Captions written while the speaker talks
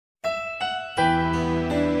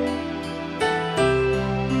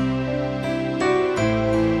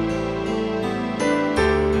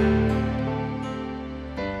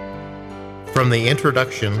From the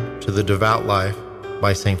Introduction to the Devout Life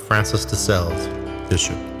by St. Francis de Sales,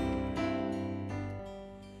 Bishop.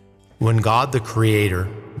 When God the Creator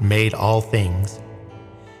made all things,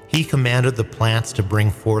 He commanded the plants to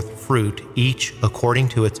bring forth fruit, each according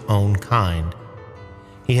to its own kind.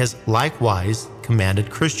 He has likewise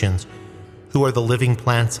commanded Christians, who are the living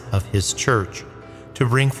plants of His Church, to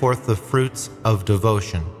bring forth the fruits of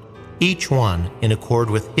devotion, each one in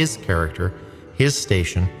accord with his character, his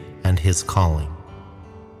station, and his calling.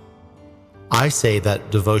 I say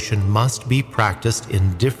that devotion must be practiced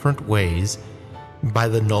in different ways by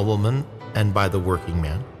the nobleman and by the working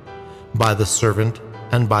man, by the servant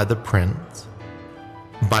and by the prince,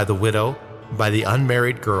 by the widow, by the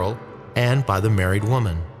unmarried girl, and by the married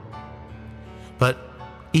woman. But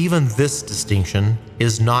even this distinction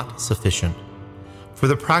is not sufficient, for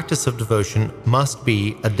the practice of devotion must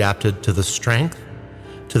be adapted to the strength,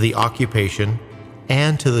 to the occupation,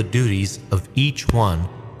 and to the duties of each one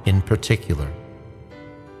in particular.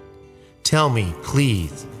 Tell me,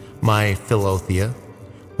 please, my Philothea,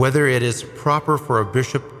 whether it is proper for a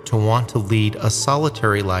bishop to want to lead a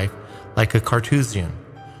solitary life like a Carthusian,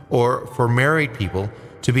 or for married people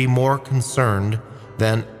to be more concerned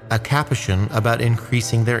than a Capuchin about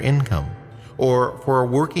increasing their income, or for a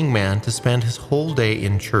working man to spend his whole day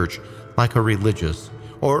in church like a religious,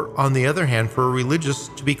 or, on the other hand, for a religious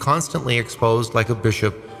to be constantly exposed like a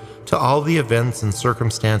bishop to all the events and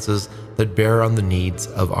circumstances that bear on the needs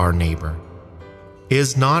of our neighbor.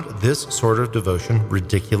 Is not this sort of devotion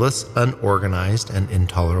ridiculous, unorganized, and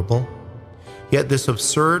intolerable? Yet this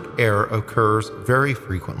absurd error occurs very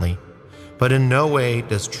frequently, but in no way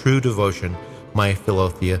does true devotion, my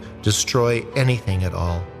Philothea, destroy anything at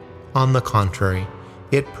all. On the contrary,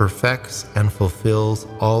 it perfects and fulfills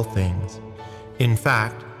all things. In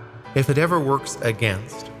fact, if it ever works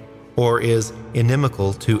against, or is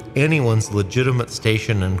inimical to anyone's legitimate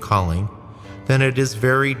station and calling, then it is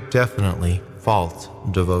very definitely false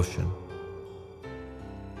devotion.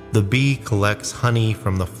 The bee collects honey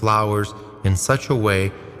from the flowers in such a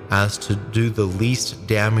way as to do the least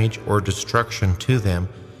damage or destruction to them,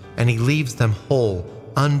 and he leaves them whole,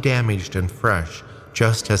 undamaged and fresh,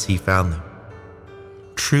 just as he found them.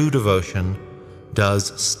 True devotion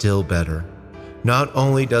does still better. Not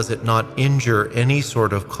only does it not injure any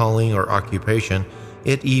sort of calling or occupation,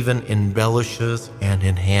 it even embellishes and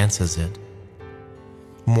enhances it.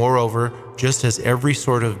 Moreover, just as every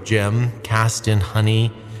sort of gem cast in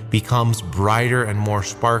honey becomes brighter and more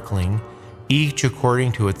sparkling, each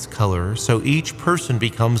according to its color, so each person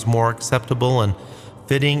becomes more acceptable and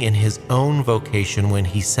fitting in his own vocation when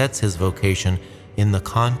he sets his vocation in the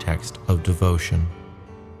context of devotion.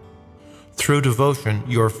 Through devotion,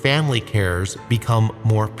 your family cares become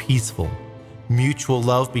more peaceful. Mutual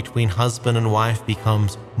love between husband and wife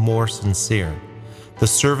becomes more sincere. The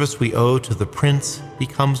service we owe to the Prince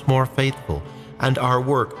becomes more faithful, and our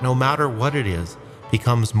work, no matter what it is,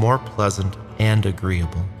 becomes more pleasant and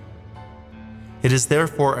agreeable. It is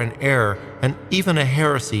therefore an error and even a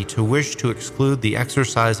heresy to wish to exclude the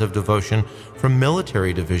exercise of devotion from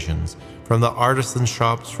military divisions, from the artisan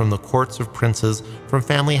shops, from the courts of princes, from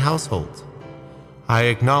family households. I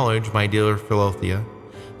acknowledge, my dear Philothea,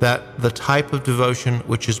 that the type of devotion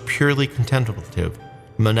which is purely contemplative,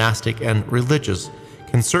 monastic, and religious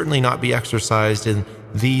can certainly not be exercised in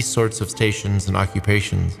these sorts of stations and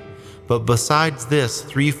occupations. But besides this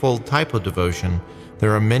threefold type of devotion,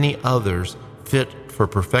 there are many others fit for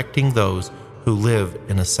perfecting those who live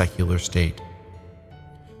in a secular state.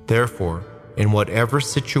 Therefore, in whatever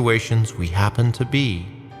situations we happen to be,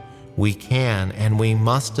 we can and we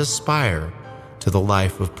must aspire to the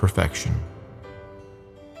life of perfection.